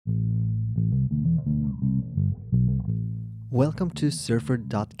Welcome to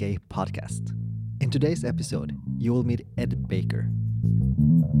Surfer.gay podcast. In today's episode, you will meet Ed Baker.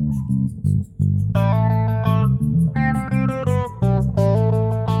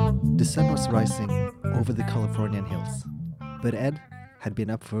 The sun was rising over the Californian hills, but Ed had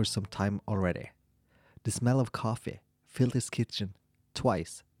been up for some time already. The smell of coffee filled his kitchen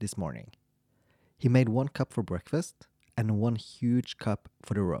twice this morning. He made 1 cup for breakfast and 1 huge cup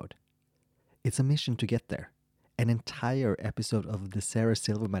for the road. It's a mission to get there. An entire episode of the Sarah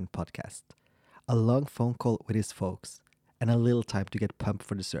Silverman podcast, a long phone call with his folks, and a little time to get pumped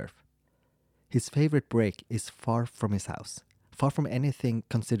for the surf. His favorite break is far from his house, far from anything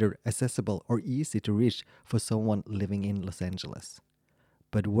considered accessible or easy to reach for someone living in Los Angeles,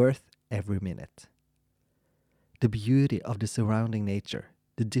 but worth every minute. The beauty of the surrounding nature,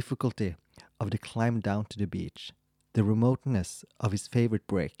 the difficulty of the climb down to the beach, the remoteness of his favorite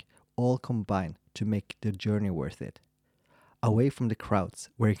break, all combine to make the journey worth it. Away from the crowds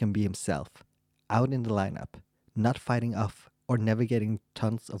where he can be himself, out in the lineup, not fighting off or navigating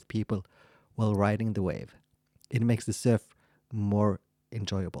tons of people while riding the wave. It makes the surf more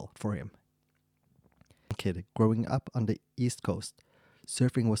enjoyable for him. Kid growing up on the East Coast,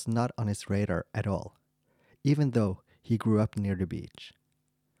 surfing was not on his radar at all, even though he grew up near the beach.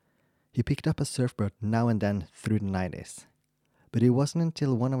 He picked up a surfboard now and then through the 90s. But it wasn't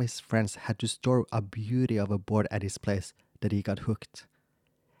until one of his friends had to store a beauty of a board at his place that he got hooked.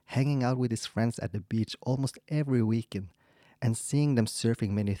 Hanging out with his friends at the beach almost every weekend and seeing them surfing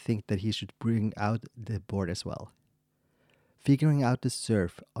made me think that he should bring out the board as well. Figuring out the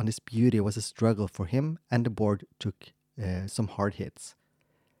surf on this beauty was a struggle for him, and the board took some hard hits.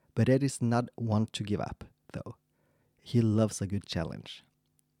 But Ed is not one to give up, though. He loves a good challenge.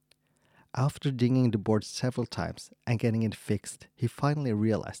 After dinging the board several times and getting it fixed, he finally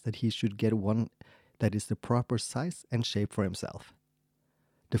realized that he should get one that is the proper size and shape for himself.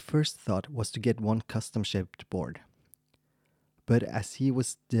 The first thought was to get one custom-shaped board. But as he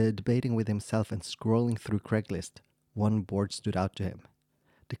was debating with himself and scrolling through Craigslist, one board stood out to him.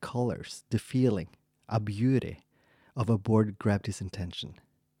 The colors, the feeling, a beauty of a board grabbed his attention.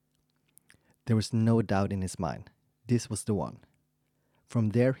 There was no doubt in his mind. This was the one.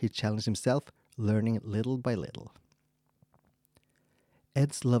 From there, he challenged himself, learning little by little.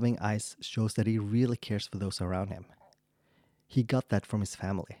 Ed's loving eyes shows that he really cares for those around him. He got that from his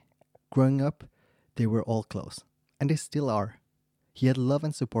family. Growing up, they were all close, and they still are. He had love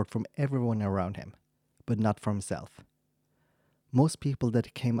and support from everyone around him, but not from himself. Most people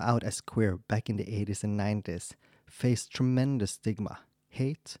that came out as queer back in the 80s and 90s faced tremendous stigma,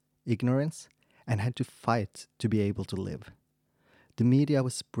 hate, ignorance, and had to fight to be able to live. The media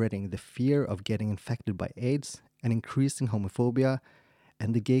was spreading the fear of getting infected by AIDS and increasing homophobia,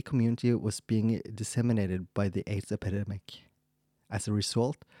 and the gay community was being disseminated by the AIDS epidemic. As a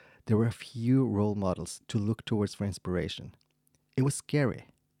result, there were a few role models to look towards for inspiration. It was scary.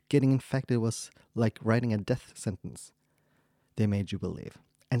 Getting infected was like writing a death sentence, they made you believe.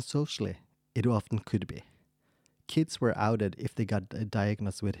 And socially, it often could be. Kids were outed if they got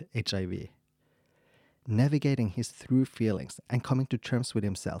diagnosed with HIV. Navigating his true feelings and coming to terms with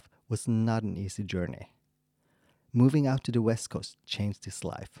himself was not an easy journey. Moving out to the West Coast changed his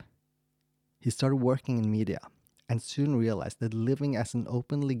life. He started working in media and soon realized that living as an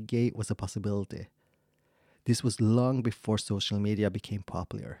openly gay was a possibility. This was long before social media became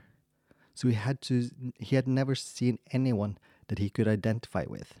popular. So he had never seen anyone that he could identify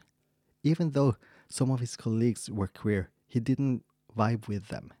with. Even though some of his colleagues were queer, he didn't vibe with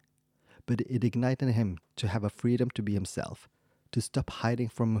them. But it ignited him to have a freedom to be himself, to stop hiding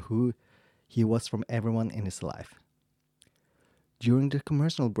from who he was from everyone in his life. During the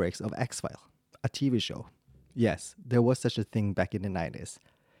commercial breaks of X-Files, a TV show, yes, there was such a thing back in the 90s,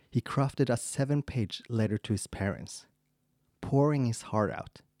 he crafted a 7-page letter to his parents, pouring his heart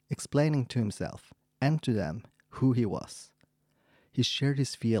out, explaining to himself and to them who he was. He shared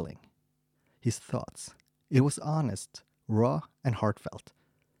his feeling, his thoughts. It was honest, raw, and heartfelt.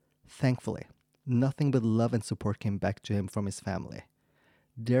 Thankfully, nothing but love and support came back to him from his family.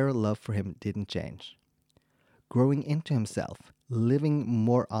 Their love for him didn't change. Growing into himself, living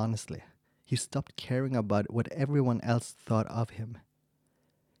more honestly, he stopped caring about what everyone else thought of him.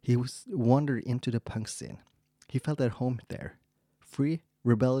 He wandered into the punk scene. He felt at home there. Free,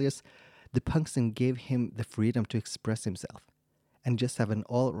 rebellious, the punk scene gave him the freedom to express himself and just have an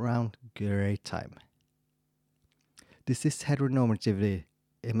all-around great time. The cis heteronormativity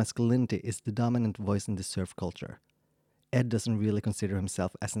masculinity is the dominant voice in the surf culture. Ed doesn't really consider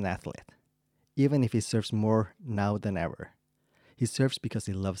himself as an athlete, even if he surfs more now than ever. He surfs because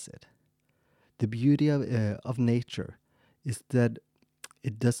he loves it. The beauty of nature is that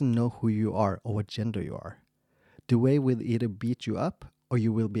it doesn't know who you are or what gender you are. The wave will either beat you up or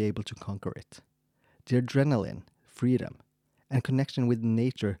you will be able to conquer it. The adrenaline, freedom, and connection with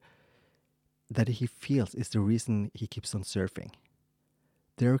nature that he feels is the reason he keeps on surfing.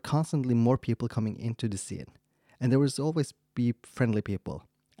 There are constantly more people coming into the scene, and there will always be friendly people,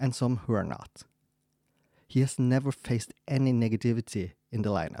 and some who are not. He has never faced any negativity in the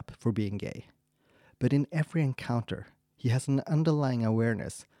lineup for being gay, but in every encounter, he has an underlying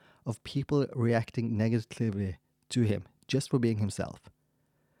awareness of people reacting negatively to him just for being himself.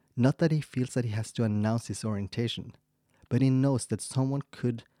 Not that he feels that he has to announce his orientation, but he knows that someone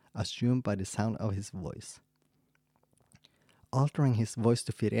could assume by the sound of his voice. Altering his voice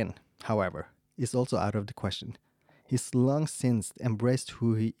to fit in, however, is also out of the question. He's long since embraced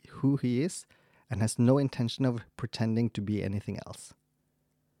who he is and has no intention of pretending to be anything else.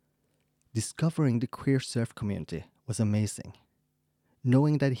 Discovering the queer surf community was amazing.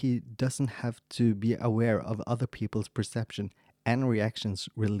 Knowing that he doesn't have to be aware of other people's perception and reactions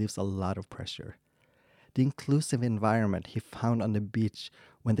relieves a lot of pressure. The inclusive environment he found on the beach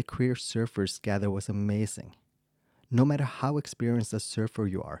when the queer surfers gather was amazing. No matter how experienced a surfer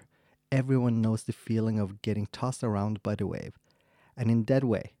you are, everyone knows the feeling of getting tossed around by the wave, and in that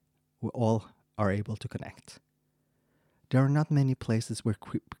way, we all are able to connect. There are not many places where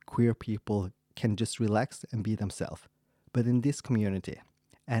queer people can just relax and be themselves, but in this community,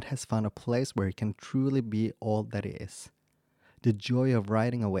 Ed has found a place where he can truly be all that he is. The joy of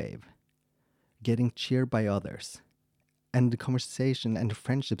riding a wave, getting cheered by others, and the conversation and the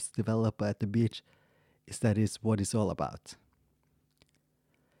friendships develop at the beach is what it's all about.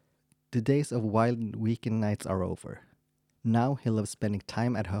 The days of wild weekend nights are over. Now he loves spending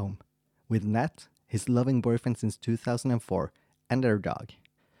time at home with Nat, his loving boyfriend since 2004, and their dog.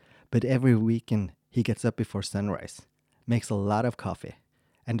 But every weekend he gets up before sunrise, makes a lot of coffee,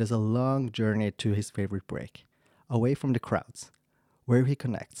 and does a long journey to his favorite break, away from the crowds, where he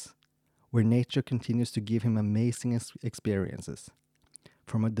connects, where nature continues to give him amazing experiences.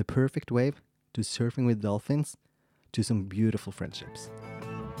 From the perfect wave, to surfing with dolphins, to some beautiful friendships.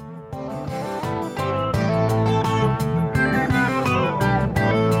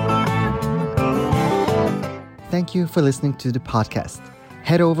 Thank you for listening to the podcast.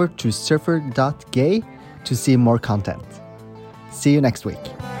 Head over to surfer.gay to see more content. See you next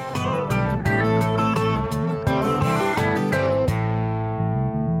week.